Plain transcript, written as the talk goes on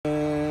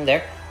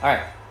There. All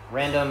right.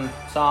 Random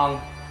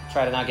song.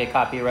 Try to not get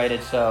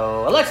copyrighted.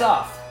 So Alexa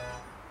off.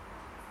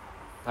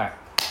 All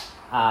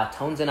right.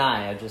 Tones and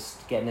I are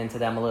just getting into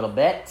them a little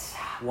bit.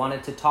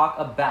 Wanted to talk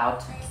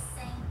about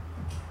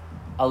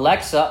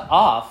Alexa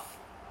off.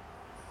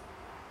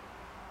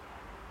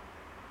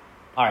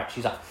 All right,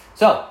 she's off.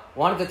 So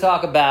wanted to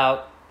talk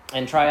about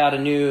and try out a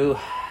new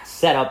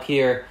setup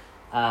here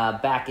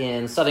back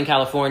in Southern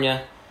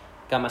California.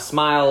 Got my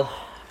Smile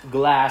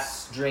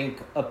glass, drink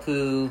a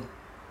poo,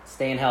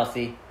 staying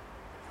healthy.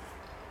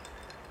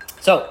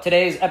 So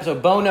today's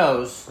episode, Bo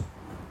knows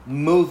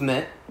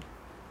movement.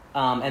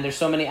 And there's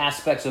so many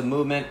aspects of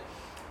movement.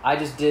 I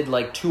just did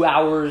like 2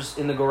 hours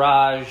in the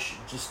garage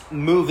just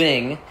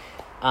moving.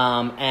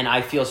 And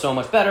I feel so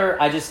much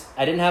better. I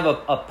didn't have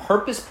a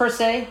purpose per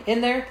se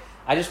in there.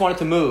 I just wanted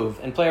to move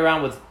and play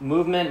around with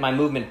movement, my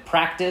movement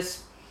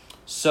practice.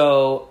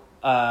 So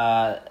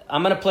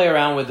I'm going to play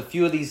around with a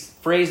few of these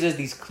phrases,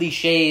 these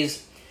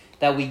cliches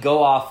that we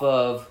go off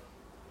of,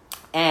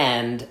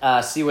 and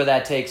see where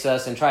that takes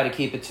us and try to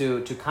keep it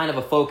to kind of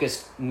a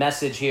focused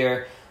message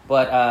here.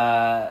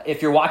 But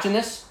if you're watching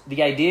this,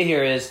 the idea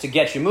here is to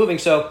get you moving.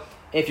 So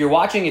if you're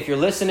watching, if you're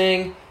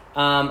listening,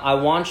 I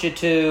want you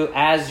to,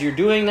 as you're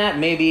doing that,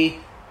 maybe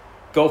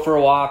go for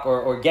a walk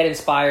or get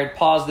inspired,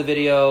 pause the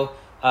video,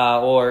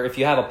 or if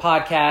you have a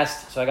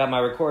podcast, so I got my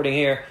recording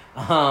here,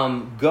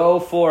 go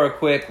for a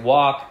quick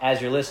walk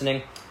as you're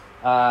listening.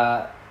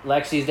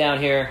 Lexi's down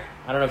here.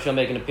 I don't know if she'll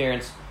make an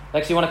appearance.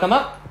 Lexi, you want to come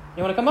up?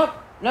 You want to come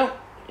up? No.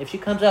 If she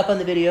comes up on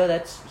the video,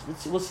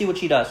 we'll see what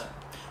she does.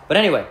 But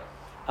anyway,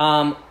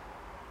 we're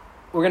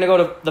going to go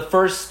to the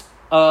first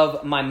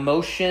of my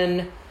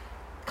motion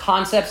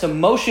concepts. So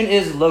motion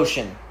is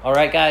lotion. All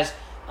right, guys?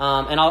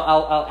 And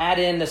I'll add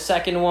in the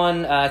second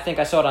one. I think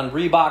I saw it on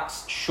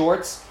Reebok's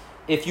shorts.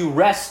 If you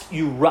rest,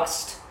 you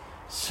rust.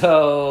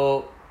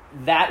 So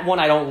that one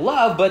I don't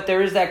love, but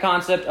there is that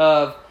concept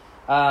of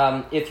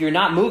if you're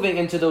not moving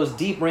into those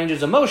deep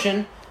ranges of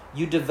motion,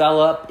 you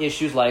develop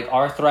issues like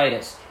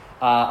arthritis.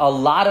 A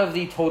lot of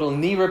the total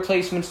knee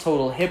replacements,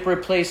 total hip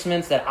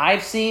replacements that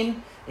I've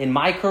seen in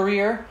my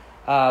career,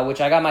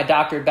 which I got my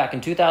doctorate back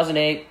in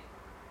 2008.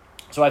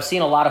 So I've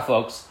seen a lot of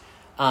folks.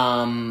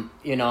 I'm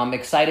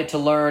excited to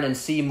learn and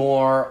see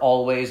more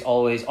always.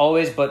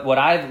 But what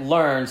I've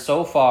learned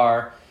so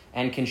far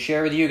and can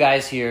share with you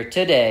guys here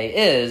today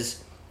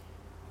is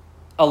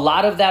a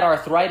lot of that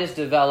arthritis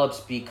develops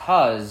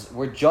because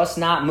we're just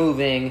not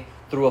moving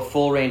through a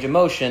full range of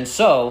motion.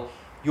 So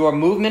your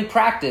movement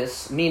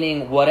practice,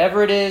 meaning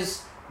whatever it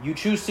is you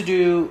choose to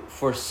do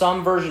for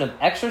some version of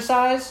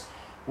exercise,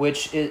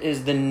 which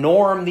is the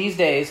norm these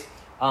days.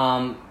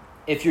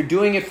 If you're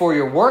doing it for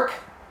your work,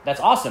 that's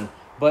awesome.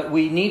 But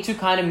we need to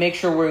kind of make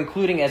sure we're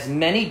including as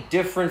many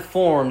different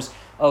forms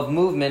of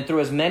movement through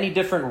as many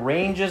different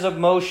ranges of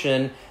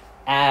motion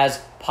as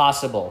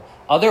possible.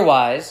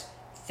 Otherwise,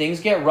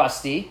 things get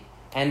rusty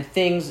and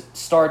things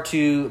start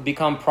to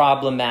become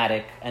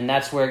problematic. And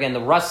that's where, again,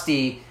 the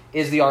rusty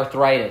is the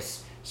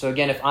arthritis. So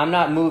again, if I'm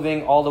not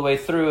moving all the way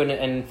through, and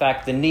in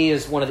fact, the knee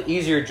is one of the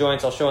easier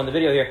joints I'll show in the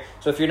video here.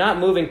 So if you're not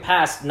moving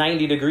past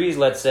 90 degrees,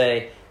 let's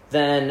say,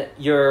 then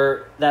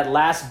that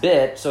last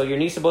bit, so your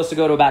knee's supposed to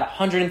go to about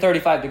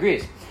 135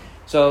 degrees.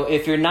 So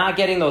if you're not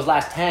getting those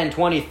last 10,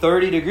 20,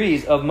 30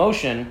 degrees of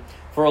motion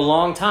for a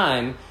long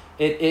time,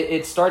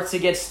 it starts to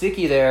get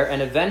sticky there,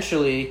 and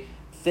eventually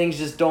things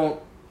just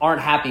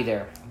aren't happy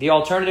there. The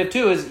alternative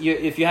too is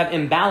if you have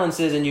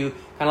imbalances and you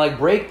kind of like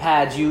brake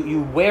pads,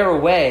 you wear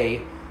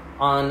away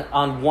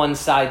on one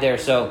side there.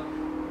 So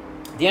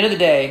at the end of the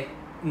day,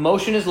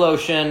 motion is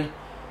lotion,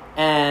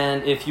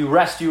 and if you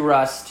rest, you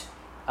rust.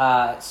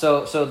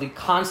 So the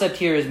concept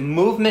here is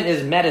movement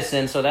is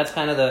medicine. So that's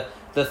kind of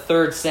the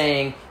third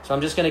saying. So I'm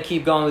just going to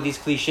keep going with these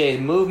cliches.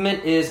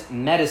 Movement is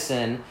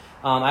medicine.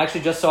 I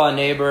actually just saw a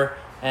neighbor,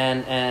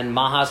 and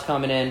Maha's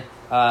coming in.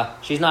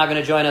 She's not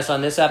going to join us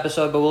on this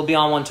episode, but we'll be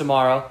on one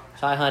tomorrow.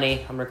 So, hi,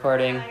 honey. I'm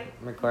recording. Hi.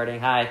 I'm recording.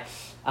 Hi.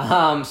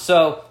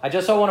 So I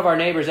just saw one of our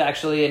neighbors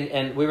actually,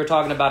 and we were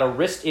talking about a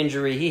wrist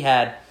injury he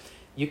had.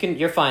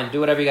 You're fine. Do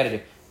whatever you got to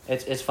do.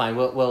 It's fine.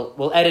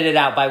 We'll edit it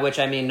out. By which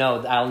I mean,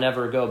 no, I'll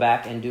never go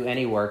back and do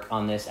any work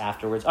on this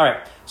afterwards. All right.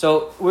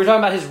 So we were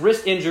talking about his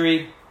wrist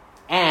injury,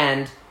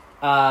 and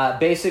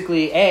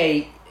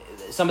basically,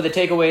 some of the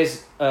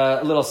takeaways.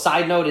 A little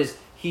side note is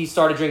he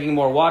started drinking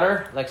more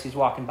water. Lexi's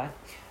walking by.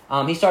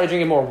 He started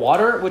drinking more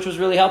water, which was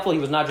really helpful. He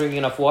was not drinking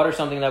enough water,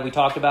 something that we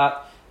talked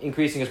about,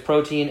 increasing his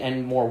protein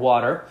and more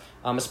water,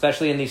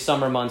 especially in these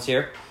summer months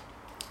here.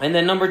 And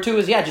then number 2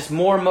 is, just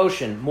more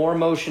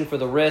motion for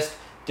the wrist,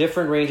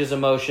 different ranges of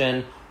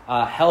motion,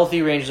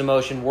 healthy ranges of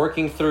motion,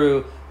 working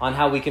through on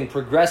how we can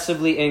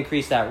progressively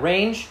increase that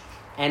range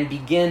and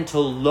begin to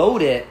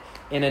load it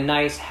in a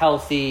nice,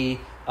 healthy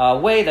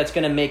way that's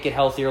going to make it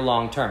healthier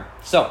long term.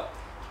 So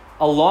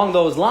along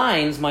those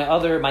lines,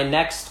 my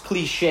next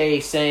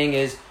cliche saying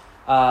is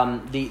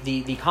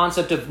the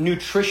concept of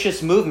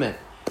nutritious movement.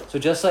 So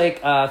just like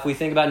if we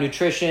think about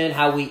nutrition,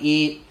 how we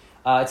eat,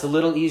 it's a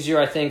little easier,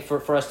 I think,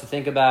 for us to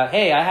think about,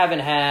 hey, I haven't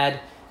had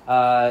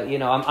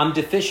I'm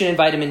deficient in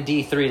vitamin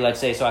D3, let's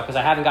say, so because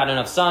I haven't gotten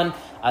enough sun.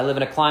 I live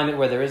in a climate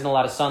where there isn't a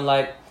lot of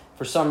sunlight.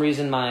 For some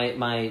reason,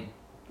 my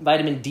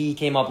vitamin D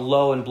came up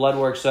low in blood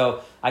work,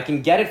 so I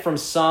can get it from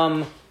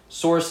some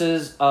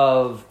sources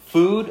of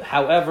food.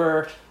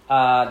 However,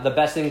 the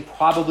best thing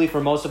probably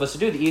for most of us to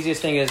do, the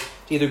easiest thing is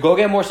to either go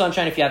get more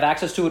sunshine if you have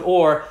access to it,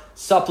 or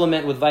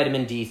supplement with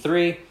vitamin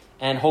D3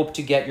 and hope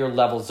to get your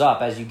levels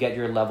up as you get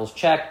your levels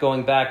checked.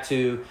 Going back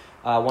to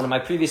one of my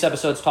previous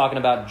episodes talking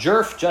about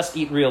JERF, just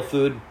eat real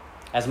food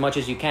as much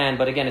as you can.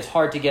 But again, it's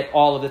hard to get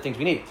all of the things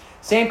we need.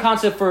 Same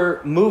concept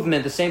for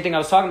movement. The same thing I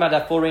was talking about,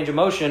 that full range of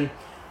motion.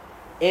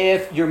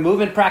 If your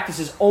movement practice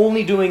is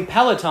only doing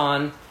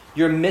Peloton,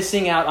 you're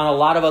missing out on a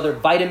lot of other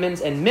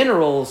vitamins and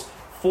minerals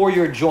for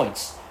your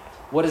joints.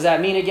 What does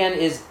that mean again?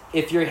 Is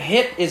if your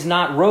hip is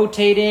not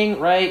rotating,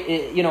 right?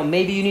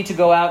 Maybe you need to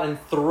go out and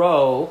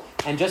throw.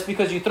 And just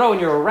because you throw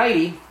and you're a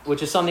righty,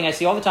 which is something I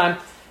see all the time,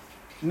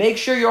 make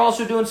sure you're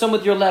also doing some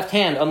with your left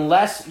hand.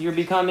 Unless you're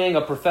becoming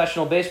a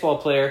professional baseball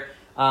player,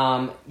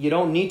 you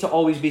don't need to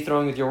always be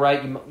throwing with your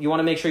right. You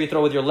want to make sure you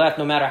throw with your left,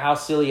 no matter how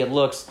silly it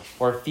looks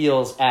or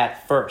feels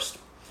at first.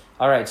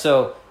 All right,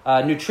 so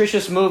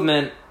nutritious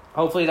movement,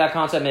 hopefully that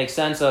concept makes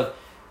sense of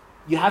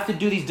you have to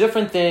do these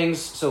different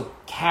things. So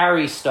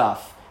carry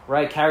stuff,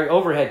 right? Carry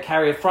overhead,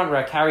 carry a front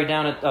rack, carry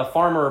down a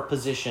farmer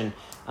position.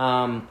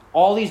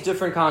 All these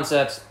different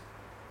concepts.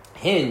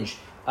 Hinge.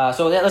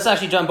 So let's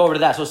actually jump over to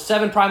that. So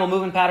 7 primal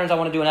movement patterns. I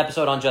want to do an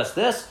episode on just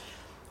this.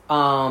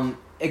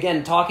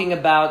 Again, talking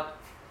about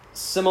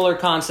similar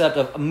concept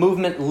of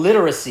movement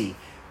literacy.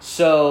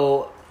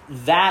 So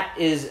that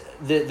is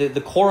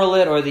the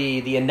correlate or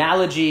the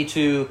analogy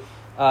to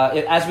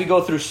as we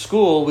go through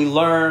school, we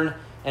learn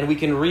and we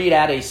can read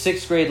at a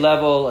 6th grade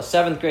level, a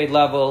 7th grade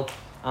level.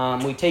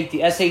 We take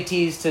the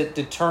SATs to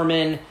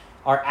determine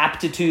our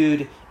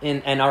aptitude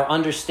and our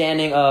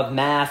understanding of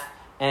math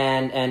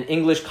and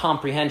English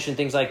comprehension,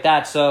 things like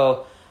that.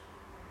 So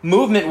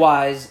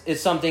movement-wise,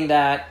 it's something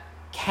that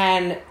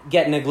can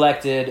get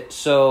neglected.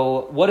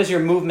 So what is your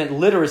movement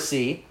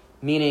literacy?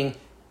 Meaning,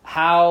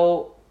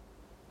 how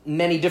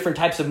many different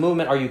types of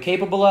movement are you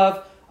capable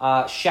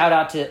of? Shout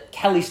out to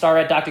Kelly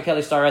Starrett, Dr.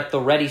 Kelly Starrett, the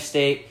Ready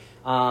State,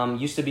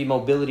 used to be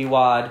Mobility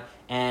WOD,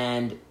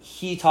 and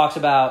he talks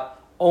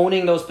about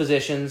owning those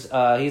positions.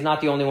 He's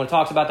not the only one who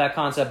talks about that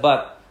concept,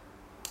 but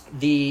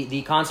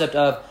the concept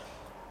of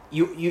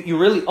you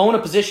really own a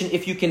position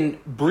if you can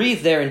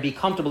breathe there and be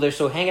comfortable there.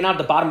 So hanging out at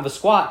the bottom of a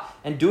squat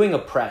and doing a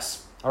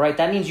press, all right,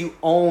 that means you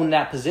own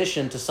that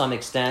position to some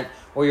extent,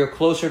 or you're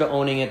closer to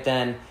owning it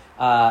than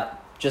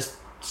just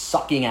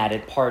sucking at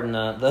it, pardon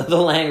the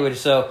language.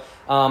 So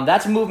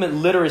that's movement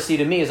literacy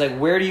to me, is like,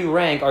 where do you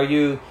rank? Are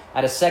you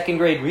at a 2nd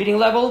grade reading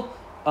level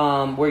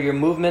where your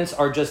movements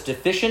are just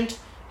deficient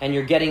and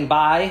you're getting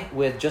by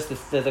with just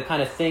the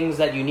kind of things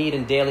that you need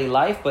in daily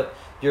life, but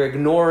you're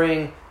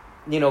ignoring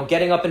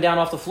getting up and down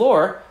off the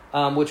floor,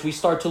 which we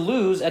start to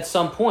lose at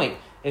some point.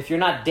 If you're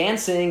not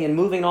dancing and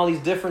moving in all these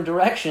different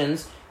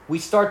directions, we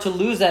start to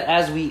lose that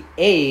as we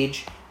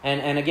age.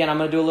 And again, I'm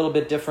going to do a little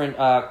bit different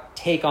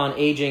take on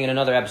aging in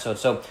another episode.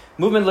 So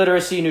movement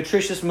literacy,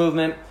 nutritious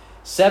movement,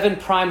 7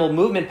 primal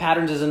movement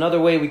patterns is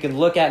another way we can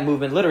look at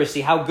movement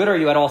literacy. How good are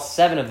you at all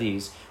 7 of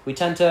these? We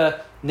tend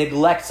to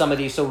neglect some of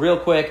these. So real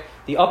quick,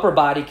 the upper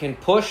body can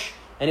push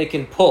and it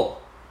can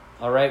pull.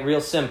 All right,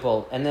 real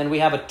simple. And then we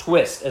have a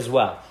twist as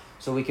well.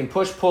 So we can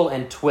push, pull,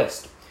 and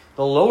twist.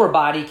 The lower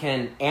body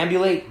can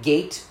ambulate,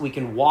 gait. We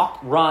can walk,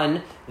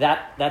 run.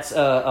 That's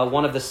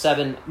one of the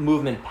 7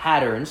 movement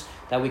patterns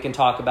that we can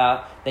talk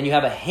about. Then you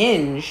have a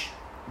hinge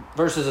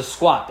versus a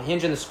squat. The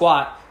hinge and the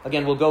squat,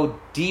 again, we'll go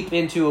deep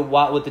into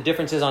what the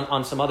difference is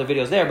on some other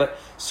videos there. But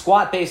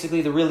squat,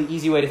 basically, the really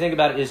easy way to think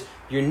about it is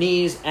your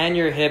knees and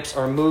your hips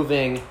are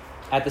moving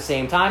at the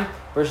same time.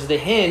 Versus the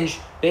hinge,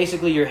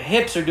 basically your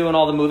hips are doing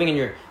all the moving and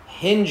you're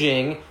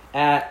hinging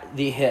at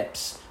the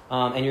hips.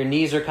 And your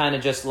knees are kind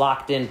of just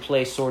locked in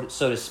place, so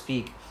to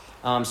speak.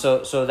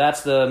 So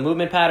that's the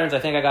movement patterns. I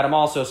think I got them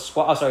all. So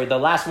the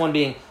last one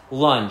being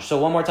lunge. So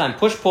one more time,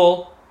 push,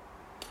 pull.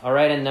 All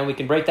right, and then we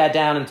can break that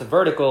down into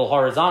vertical,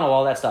 horizontal,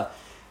 all that stuff.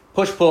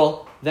 Push,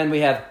 pull. Then we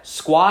have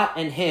squat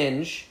and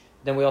hinge.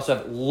 Then we also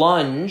have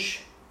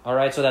lunge. All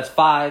right, so that's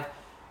 5.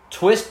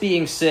 Twist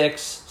being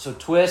 6. So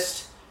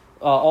twist,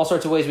 all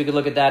sorts of ways we could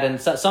look at that. And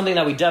it's something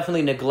that we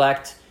definitely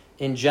neglect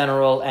in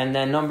general. And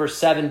then number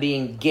 7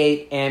 being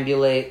gait,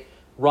 ambulate,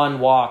 run,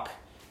 walk.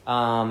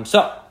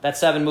 So that's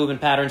 7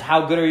 movement patterns.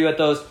 How good are you at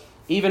those?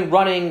 Even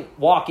running,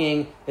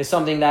 walking is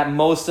something that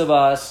most of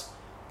us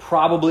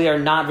probably are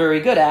not very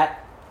good at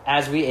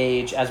as we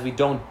age, as we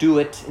don't do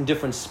it in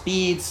different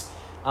speeds.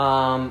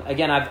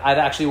 Again, I've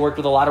actually worked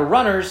with a lot of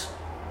runners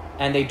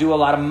and they do a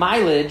lot of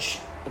mileage,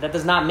 but that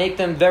does not make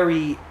them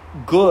very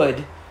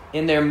good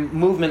in their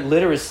movement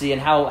literacy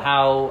and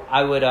how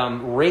I would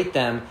rate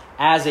them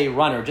as a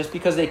runner. Just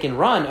because they can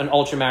run an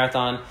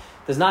ultramarathon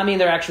does not mean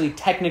they're actually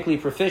technically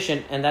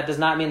proficient, and that does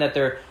not mean that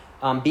they're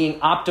being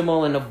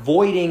optimal and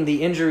avoiding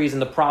the injuries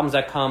and the problems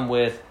that come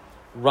with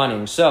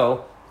running.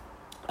 So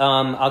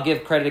I'll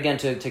give credit again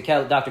to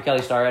Dr.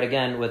 Kelly Starrett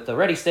again with the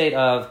Ready State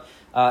of,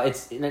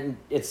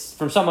 it's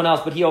from someone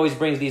else, but he always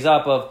brings these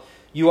up of,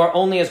 you are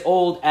only as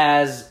old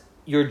as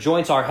your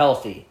joints are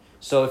healthy.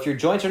 So if your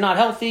joints are not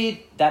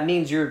healthy, that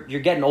means you're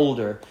getting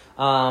older.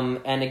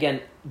 And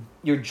again,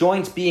 your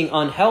joints being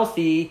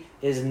unhealthy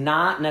is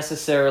not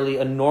necessarily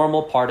a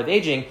normal part of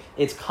aging.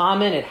 It's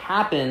common, it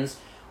happens,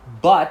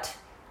 but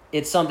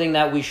it's something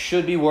that we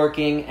should be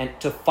working and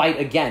to fight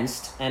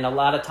against. And a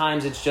lot of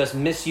times it's just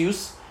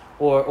misuse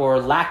or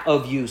lack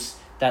of use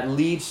that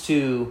leads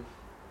to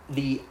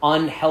the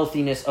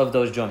unhealthiness of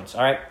those joints.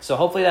 All right. So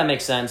hopefully that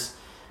makes sense.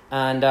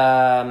 And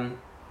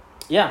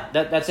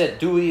that's it.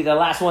 The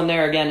last one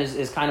there again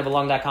is kind of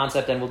along that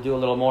concept, and we'll do a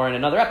little more in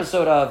another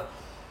episode of,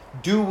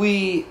 do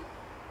we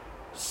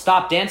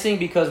stop dancing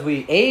because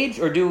we age,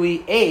 or do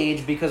we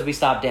age because we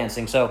stop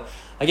dancing? So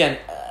again,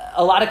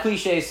 a lot of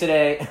cliches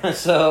today.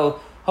 So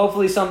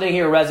hopefully something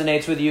here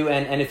resonates with you.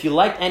 And if you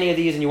liked any of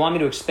these and you want me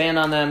to expand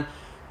on them,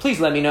 please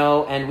let me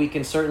know, and we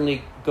can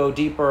certainly go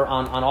deeper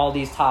on all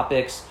these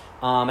topics.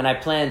 And I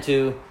plan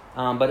to.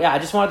 But yeah, I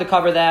just wanted to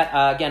cover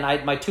that.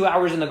 Again, my 2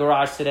 hours in the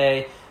garage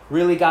today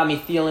really got me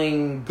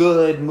feeling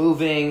good,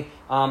 moving.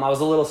 I was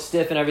a little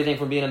stiff and everything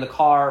from being in the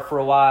car for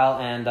a while,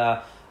 and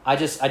I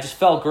just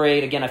felt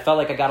great. Again, I felt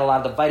like I got a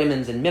lot of the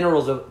vitamins and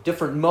minerals of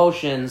different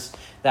motions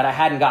that I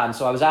hadn't gotten.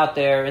 So I was out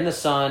there in the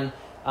sun.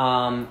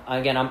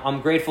 Again,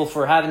 I'm grateful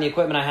for having the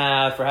equipment I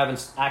have, for having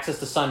access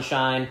to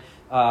sunshine,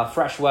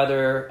 fresh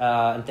weather,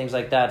 and things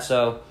like that.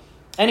 So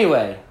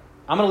anyway,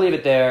 I'm going to leave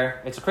it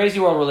there. It's a crazy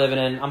world we're living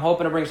in. I'm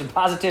hoping to bring some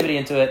positivity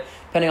into it,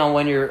 depending on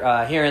when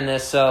you're hearing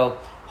this. So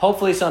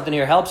hopefully something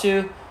here helps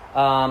you.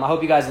 I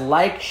hope you guys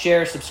like,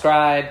 share,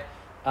 subscribe,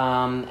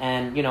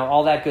 and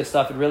all that good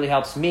stuff. It really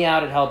helps me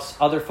out. It helps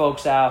other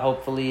folks out,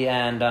 hopefully.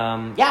 And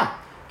get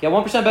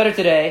 1% better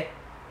today.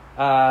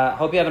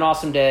 Hope you have an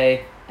awesome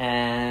day,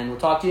 and we'll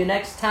talk to you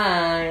next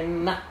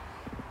time.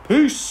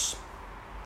 Peace.